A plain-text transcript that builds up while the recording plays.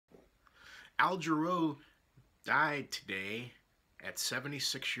Al Jarreau died today at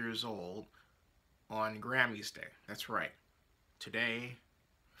 76 years old on Grammys Day. That's right. Today,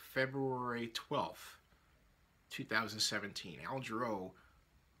 February 12th, 2017. Al Jarreau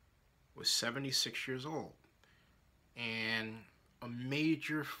was 76 years old and a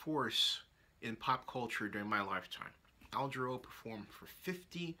major force in pop culture during my lifetime. Al Jarreau performed for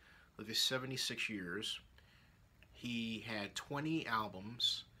 50 of his 76 years. He had 20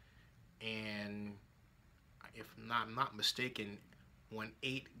 albums, and if I'm not mistaken, won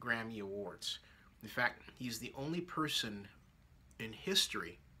 8 Grammy Awards. In fact, he's the only person in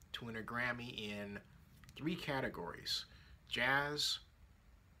history to win a Grammy in 3 categories: jazz,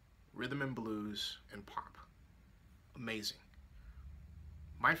 rhythm and blues, and pop. Amazing.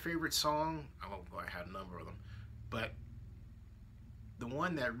 My favorite song, oh, I had a number of them, but the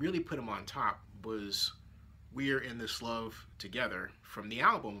one that really put him on top was We're in This Love Together, from the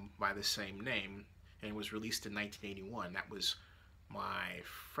album by the same name, and was released in 1981. That was my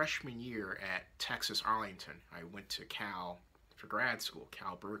freshman year at Texas Arlington. I went to Cal for grad school,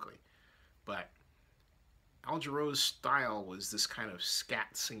 Cal Berkeley. But Al Jarreau's style was this kind of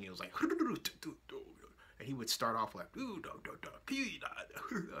scat singing. It was like, and he would start off like, they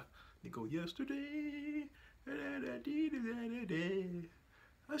go, yesterday,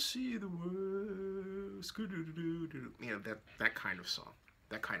 I see the world, you know, that kind of song,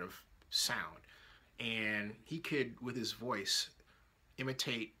 that kind of sound. And he could, with his voice,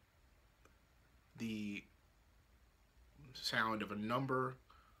 imitate the sound of a number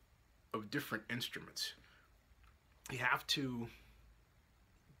of different instruments. You have to,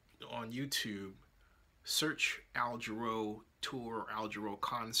 on YouTube, search Al Jarreau tour, Al Jarreau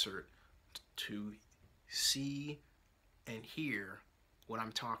concert, to see and hear what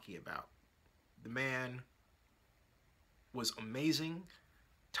I'm talking about. The man was amazing,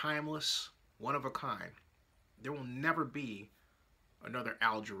 timeless, one of a kind. There will never be another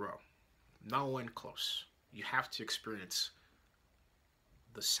Al Jarreau. No one close. You have to experience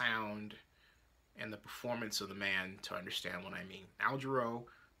the sound and the performance of the man to understand what I mean. Al Jarreau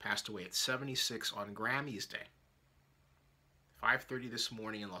passed away at 76 on Grammys Day, 5:30 this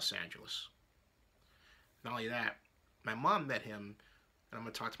morning in Los Angeles. Not only that, my mom met him, and I'm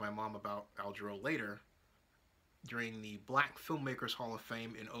going to talk to my mom about Al Jarreau later, during the Black Filmmakers Hall of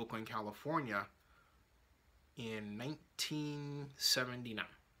Fame in Oakland, California in 1979.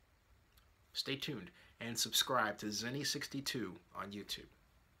 Stay tuned and subscribe to Zenny62 on YouTube.